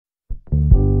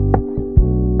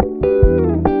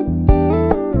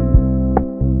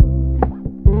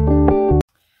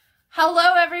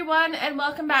Hello everyone and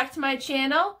welcome back to my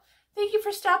channel. Thank you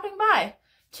for stopping by.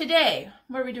 Today,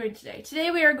 what are we doing today?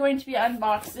 Today we are going to be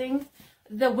unboxing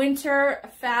the winter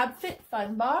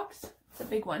Fabfitfun box. It's a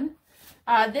big one.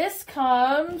 This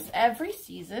comes every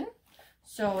season.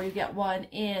 So you get one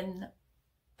in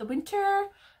the winter,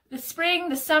 the spring,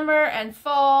 the summer, and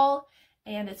fall.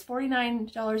 And it's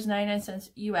 $49.99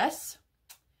 US.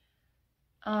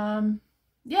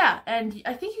 Yeah, and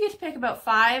I think you get to pick about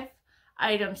 5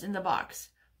 items in the box.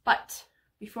 But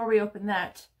before we open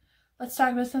that, let's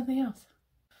talk about something else.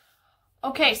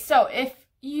 Okay, so if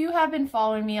you have been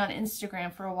following me on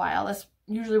Instagram for a while, that's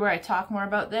usually where I talk more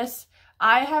about this.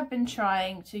 I have been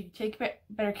trying to take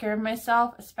better care of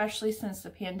myself, especially since the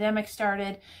pandemic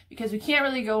started, because we can't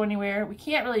really go anywhere, we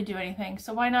can't really do anything,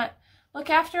 so why not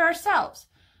look after ourselves?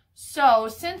 So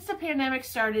since the pandemic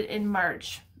started in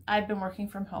March, I've been working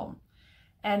from home.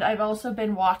 And I've also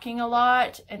been walking a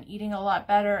lot and eating a lot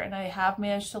better, and I have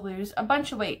managed to lose a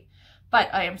bunch of weight,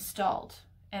 but I am stalled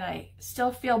and I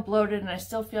still feel bloated and I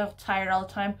still feel tired all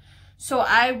the time. So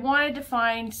I wanted to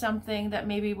find something that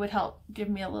maybe would help give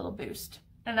me a little boost.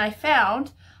 And I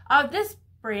found this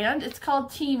brand. It's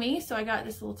called TEAMI. So I got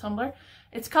this little tumbler.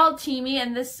 It's called TEAMI,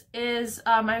 and this is,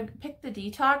 I picked the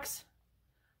detox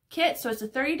kit. So it's a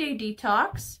 30-day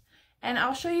detox, and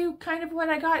I'll show you kind of what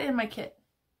I got in my kit.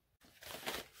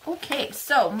 Okay,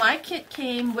 so my kit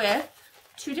came with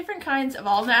 2 different kinds of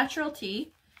all-natural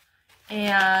tea,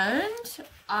 and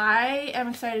I am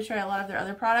excited to try a lot of their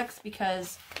other products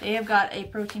because they have got a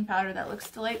protein powder that looks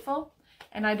delightful,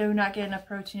 and I do not get enough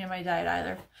protein in my diet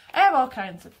either. I have all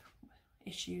kinds of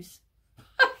issues.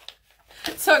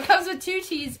 So it comes with 2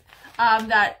 teas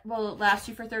that will last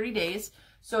you for 30 days.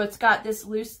 So it's got this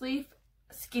loose leaf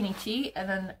skinny tea, and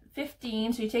then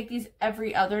 15, so you take these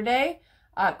every other day,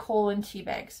 colon tea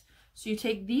bags. So you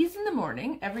take these in the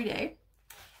morning every day,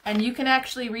 and you can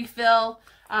actually refill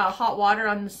hot water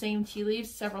on the same tea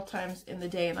leaves several times in the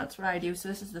day, and that's what I do. So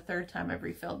this is the 3rd time I've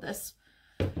refilled this.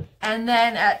 And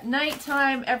then at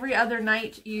nighttime, every other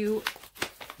night, you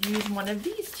use one of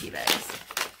these tea bags.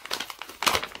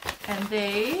 And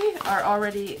they are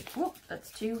already, whoop,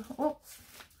 that's 2, whoop.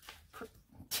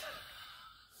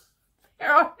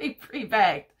 They're already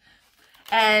pre-bagged.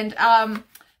 And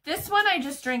this one I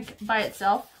just drink by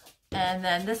itself, and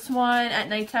then this one at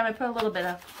nighttime I put a little bit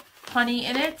of honey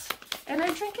in it, and I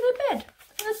drink it in bed,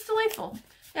 and it's delightful.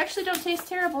 They actually don't taste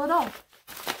terrible at all.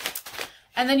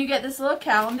 And then you get this little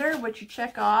calendar, which you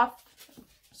check off,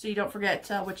 so you don't forget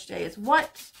which day is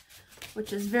what,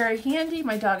 which is very handy.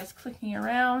 My dog is clicking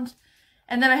around.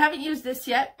 And then I haven't used this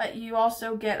yet, but you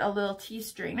also get a little tea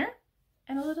strainer,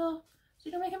 and a little, so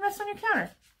you don't make a mess on your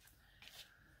counter.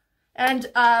 And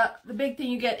the big thing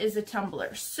you get is a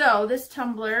tumbler. So this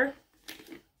tumbler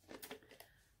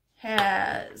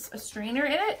has a strainer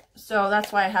in it. So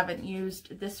that's why I haven't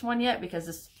used this one yet, because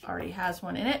this already has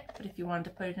one in it. But if you wanted to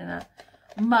put it in a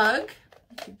mug,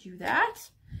 you could do that.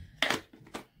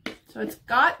 So it's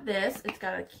got this. It's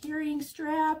got a carrying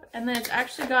strap. And then it's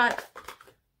actually got,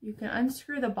 you can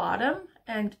unscrew the bottom.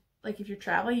 And like if you're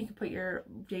traveling, you can put your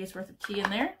day's worth of tea in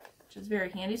there, which is very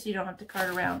handy, so you don't have to cart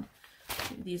around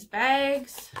these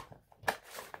bags.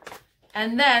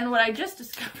 And then what I just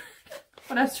discovered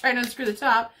when I was trying to unscrew the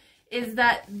top is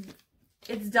that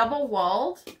it's double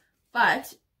walled,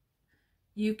 but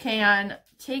you can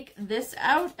take this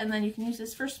out and then you can use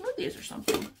this for smoothies or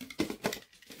something.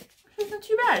 Which isn't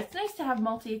too bad. It's nice to have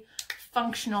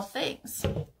multi-functional things.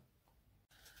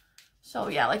 So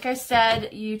yeah, like I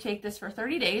said, you take this for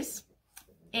 30 days,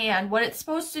 and what it's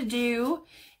supposed to do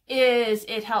is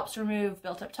it helps remove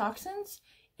built-up toxins.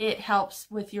 It helps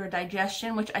with your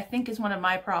digestion, which I think is one of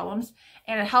my problems,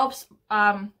 and it helps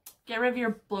get rid of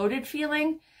your bloated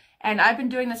feeling. And I've been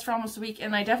doing this for almost a week,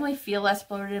 and I definitely feel less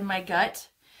bloated in my gut.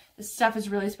 This stuff is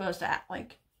really supposed to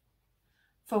like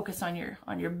focus on your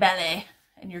belly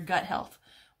and your gut health,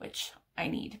 which I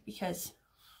need, because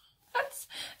that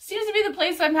seems to be the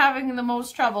place I'm having the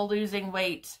most trouble losing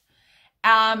weight.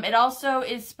 It also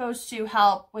is supposed to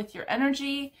help with your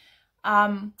energy.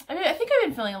 I think I've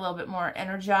been feeling a little bit more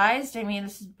energized. I mean,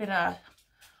 this has been a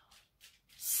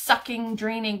sucking,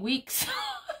 draining week. So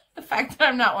the fact that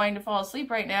I'm not wanting to fall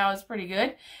asleep right now is pretty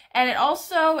good. And it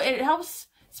helps, it's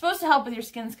supposed to help with your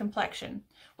skin's complexion,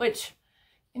 which,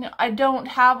 you know, I don't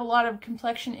have a lot of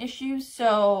complexion issues,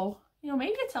 so, you know,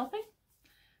 maybe it's helping.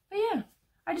 But yeah,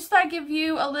 I just thought I'd give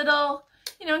you a little,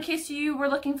 you know, in case you were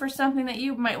looking for something that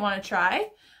you might want to try.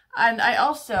 And I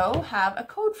also have a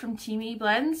code from TEAMI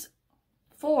Blends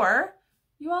for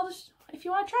you all, if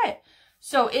you want to try it.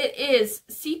 So it is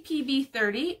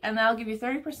CPB30, and that'll give you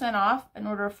 30% off an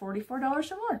order of $44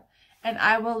 or more. and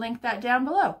I will link that down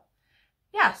below.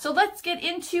 Yeah, so let's get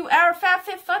into our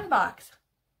Fabfitfun box.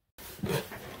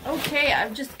 Okay,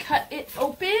 I've just cut it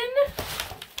open.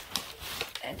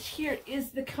 And here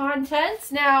is the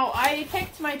contents. Now, I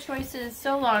picked my choices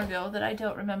so long ago that I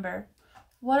don't remember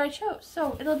what I chose.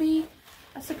 So it'll be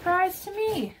a surprise to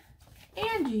me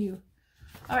and you.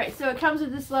 Alright, so it comes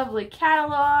with this lovely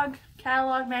catalog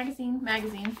magazine.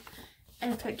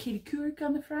 And it's got Katie Couric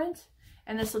on the front.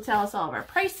 And this will tell us all of our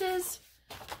prices.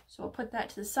 So we'll put that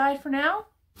to the side for now.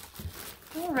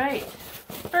 Alright,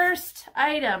 first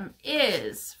item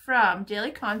is from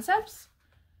Daily Concepts.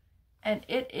 And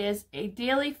it is a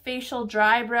daily facial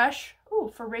dry brush,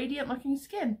 for radiant looking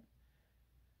skin.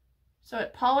 So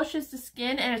it polishes the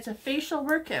skin and it's a facial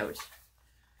workout.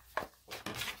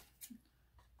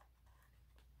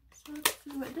 So let's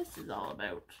see what this is all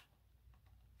about.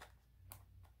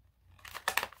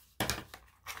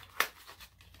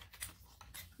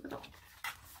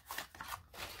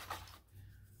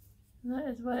 That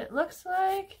is what it looks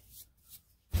like.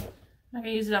 I'm not going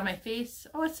to use it on my face.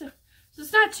 Oh, so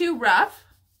it's not too rough.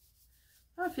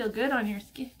 Oh, it feels good on your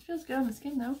skin. It feels good on the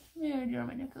skin though. Yeah, do it on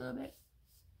my neck a little bit.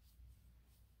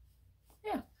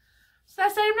 Yeah. So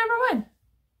that's item number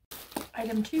 1.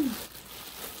 Item 2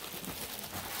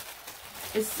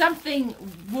 is something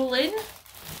woolen.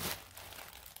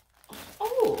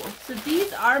 Oh, so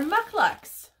these are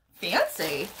mucklucks.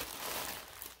 Fancy.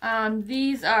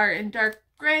 These are in dark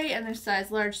gray and they're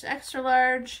size large to extra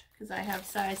large because I have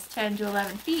size 10 to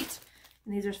 11 feet.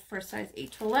 And these are for size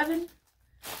 8 to 11.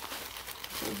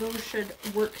 So those should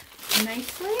work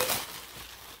nicely.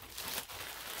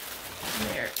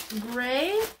 They're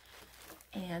gray.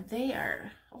 And they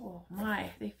are, oh my,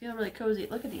 they feel really cozy.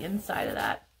 Look at the inside of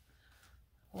that.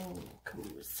 Oh,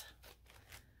 cozy.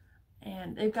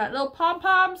 And they've got little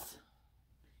pom-poms.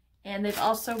 And they've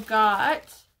also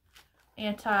got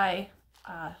anti-slip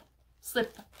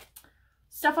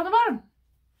stuff on the bottom.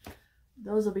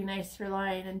 Those will be nice for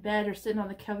lying in bed or sitting on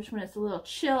the couch when it's a little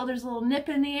chill. There's a little nip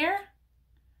in the air.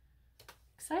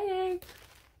 Exciting.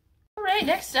 All right,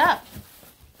 next up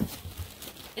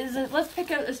is let's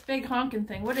pick out this big honking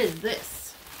thing. What is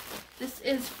this? This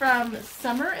is from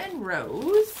Summer and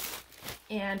Rose.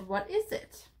 And what is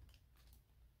it?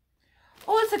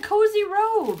 Oh, it's a cozy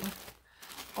robe.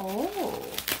 Oh,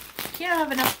 you can't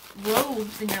have enough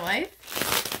robes in your life.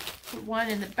 Put one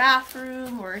in the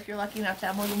bathroom, or if you're lucky enough to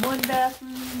have more than one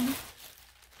bathroom,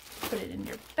 put it in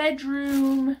your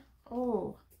bedroom.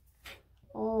 Oh,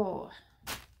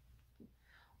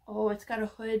 it's got a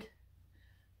hood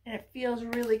and it feels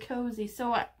really cozy. So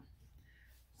what?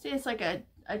 See, it's like a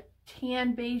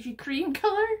tan beigey cream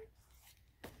color.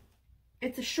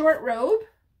 It's a short robe.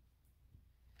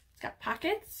 It's got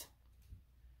pockets.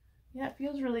 Yeah, it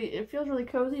feels really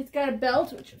cozy. It's got a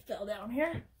belt, which fell down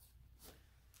here.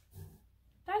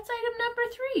 That's item number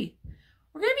 3.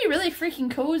 We're going to be really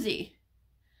freaking cozy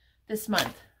this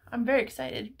month. I'm very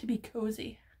excited to be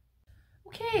cozy.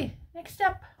 Okay, next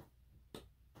up.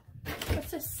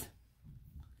 What's this?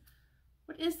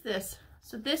 What is this?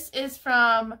 So this is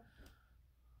from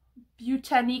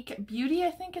Botanique Beauty,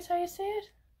 I think is how you say it.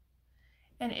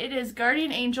 And it is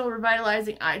Guardian Angel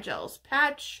Revitalizing Eye Gels.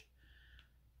 Patch.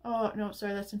 Oh, no,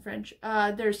 sorry, that's in French.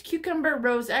 There's cucumber,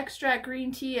 rose extract,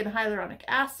 green tea, and hyaluronic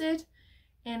acid.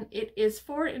 And it is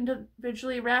 4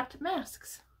 individually wrapped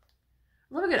masks.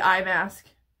 I love a good eye mask.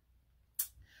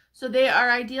 So they are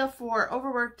ideal for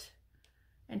overworked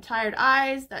and tired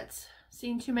eyes that's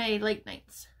seen too many late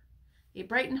nights. They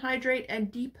brighten, hydrate,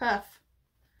 and depuff.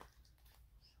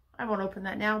 I won't open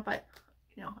that now, but,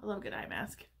 you know, I love a good eye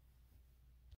mask.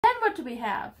 Then what do we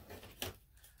have?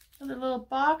 Another little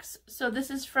box. So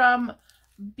this is from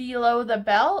Below the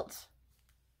Belt.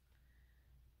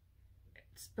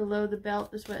 It's below the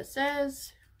belt is what it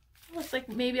says. Looks like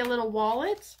maybe a little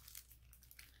wallet.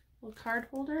 Little card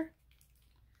holder.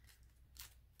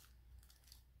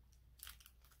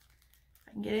 If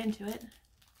I can get into it,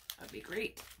 that would be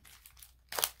great.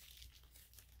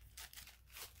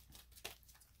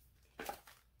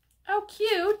 Oh,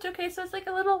 cute. Okay, so it's like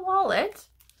a little wallet.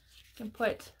 You can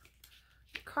put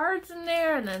cards in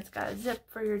there, and then it's got a zip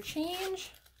for your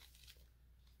change.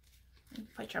 You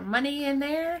put your money in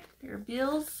there, your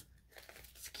bills.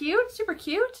 It's cute, super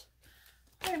cute.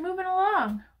 All right, moving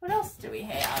along. What else do we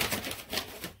have?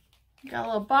 We got a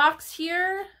little box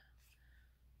here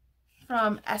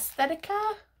from Aesthetica,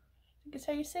 I think is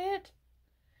how you say it.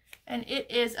 And it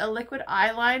is a liquid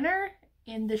eyeliner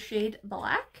in the shade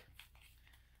black.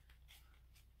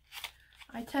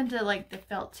 I tend to like the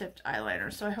felt tipped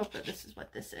eyeliner, so I hope that this is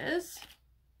what this is.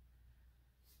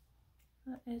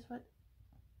 That is what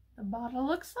the bottle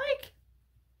looks like.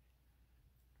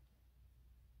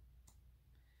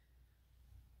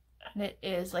 And it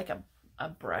is like a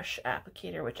brush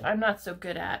applicator, which I'm not so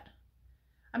good at.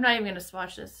 I'm not even going to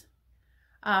swatch this.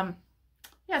 Yeah,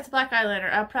 it's a black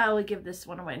eyeliner. I'll probably give this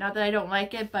one away. Not that I don't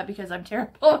like it, but because I'm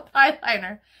terrible with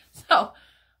eyeliner. So,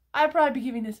 I'll probably be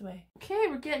giving this away. Okay,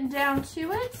 we're getting down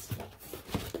to it.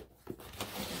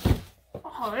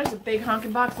 Oh, there's a big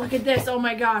honking box. Look at this. Oh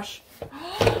my gosh.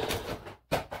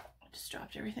 I just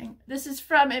dropped everything. This is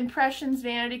from Impressions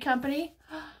Vanity Company.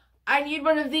 I need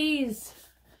one of these.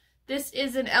 This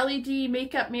is an LED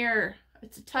makeup mirror.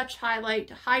 It's a touch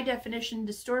highlight, high definition,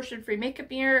 distortion free makeup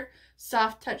mirror,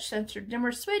 soft touch sensor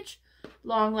dimmer switch,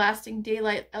 long lasting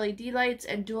daylight LED lights,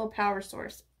 and dual power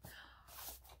source.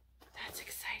 That's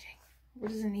exciting. What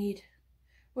does it need?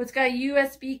 Well, it's got a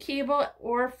USB cable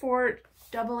or 4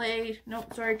 AAA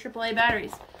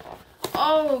batteries.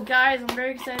 Oh, guys, I'm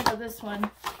very excited about this one.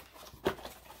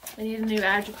 I need a new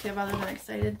adjective other than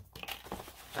excited.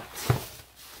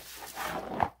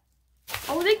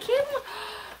 Oh, they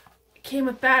came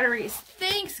with batteries.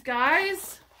 Thanks,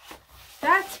 guys.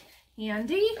 That's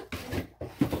handy.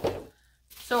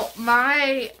 So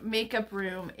my makeup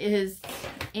room is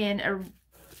in a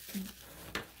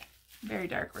very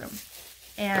dark room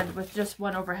and with just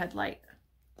one overhead light.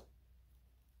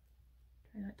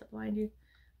 Try not to blind you.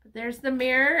 But there's the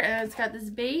mirror and it's got this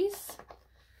base.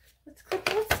 Let's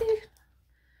see.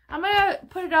 I'm gonna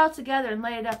put it all together and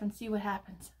lay it up and see what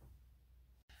happens.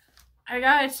 I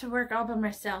got it to work all by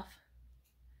myself.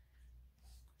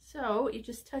 So you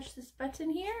just touch this button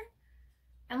here,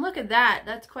 and look at that.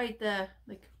 That's quite the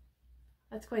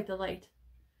light.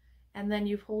 And then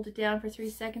you hold it down for 3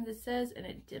 seconds, it says, and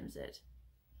it dims it.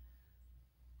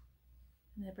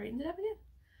 And then brightens it up again.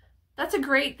 That's a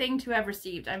great thing to have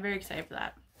received. I'm very excited for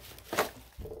that.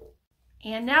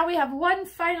 And now we have one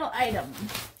final item.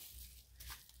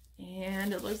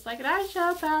 And it looks like an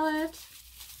eyeshadow palette.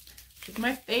 Which is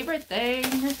my favorite thing.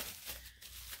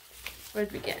 What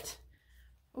did we get?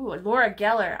 Ooh, Laura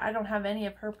Geller. I don't have any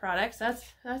of her products.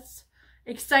 That's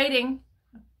exciting.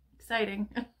 Exciting.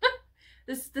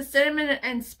 This is the Cinnamon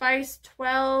and Spice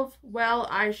 12 Well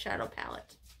Eyeshadow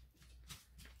Palette.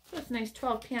 So it's a nice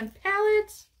 12 pan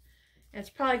palette. And it's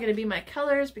probably going to be my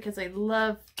colors because I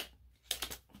love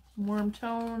warm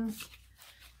tones.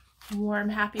 Warm,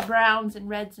 happy browns and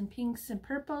reds and pinks and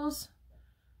purples.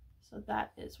 So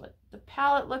that is what the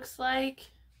palette looks like.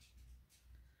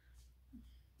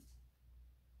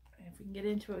 And if we can get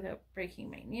into it without breaking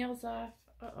my nails off.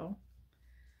 Uh-oh.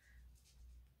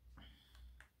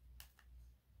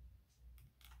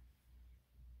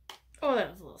 Oh,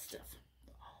 that was a little stiff.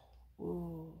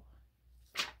 Ooh.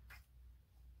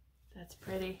 That's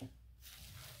pretty.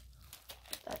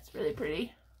 That's really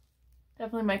pretty.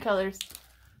 Definitely my colors.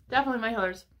 Definitely my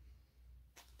colors.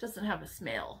 Doesn't have a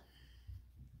smell.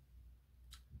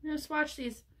 I'm going to swatch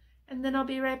these and then I'll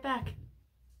be right back.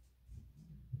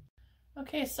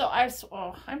 Okay, so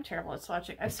I'm terrible at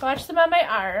swatching. I swatched them on my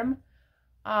arm.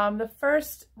 The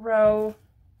first row,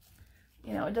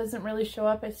 you know, it doesn't really show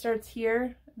up. It starts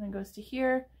here and then goes to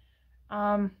here.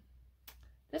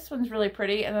 This one's really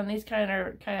pretty, and then these kind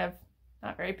of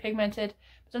not very pigmented.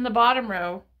 But then the bottom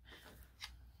row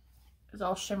is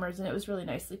all shimmers, and it was really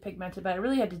nicely pigmented, but I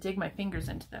really had to dig my fingers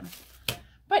into them.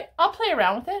 But I'll play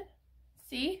around with it.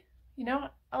 See, you know,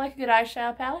 I like a good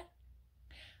eyeshadow palette.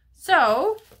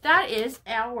 So that is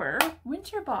our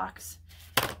winter box,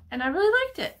 and I really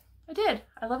liked it. I did.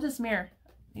 I love this mirror.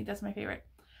 I think that's my favorite.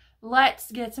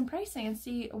 Let's get some pricing and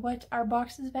see what our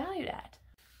box is valued at.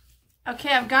 Okay,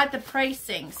 I've got the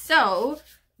pricing. So,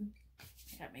 I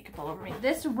got makeup all over me.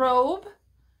 This robe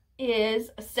is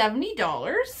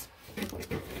 $70.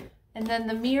 And then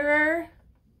the mirror,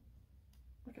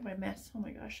 look at my mess. Oh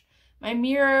my gosh. My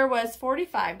mirror was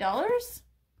 $45.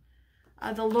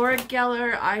 The Laura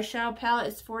Geller eyeshadow palette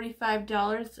is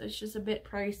 $45. It's just a bit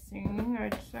pricing,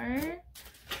 I'd say.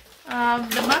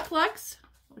 The Muck Lux,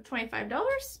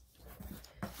 $25.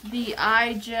 The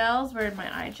eye gels, where did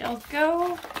my eye gels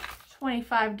go?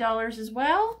 $25 as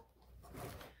well.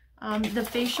 The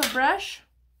facial brush,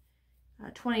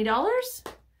 $20.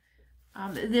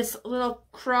 This little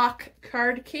croc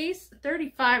card case,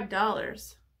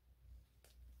 $35.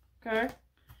 Okay.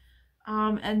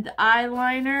 And the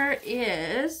eyeliner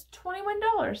is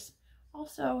 $21.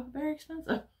 Also very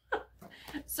expensive.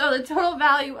 So the total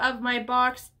value of my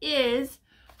box is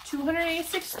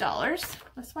 $286.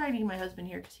 That's why I need my husband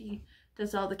here, because he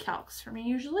does all the calcs for me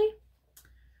usually.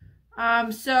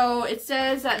 So it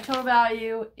says that total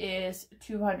value is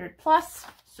 $200 plus.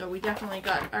 So we definitely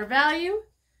got our value.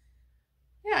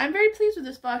 yeah, I'm very pleased with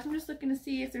this box. I'm just looking to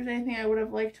see if there's anything I would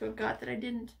have liked to have got that I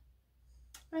didn't.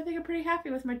 I think I'm pretty happy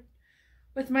with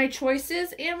my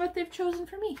choices and what they've chosen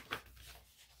for me.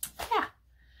 Yeah.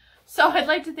 So I'd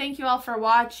like to thank you all for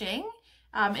watching.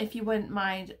 If you wouldn't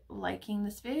mind liking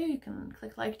this video, you can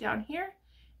click like down here.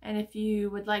 And if you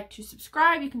would like to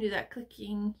subscribe, you can do that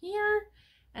clicking here.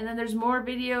 And then there's more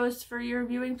videos for your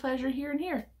viewing pleasure here and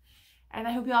here. And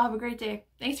I hope you all have a great day.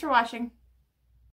 Thanks for watching.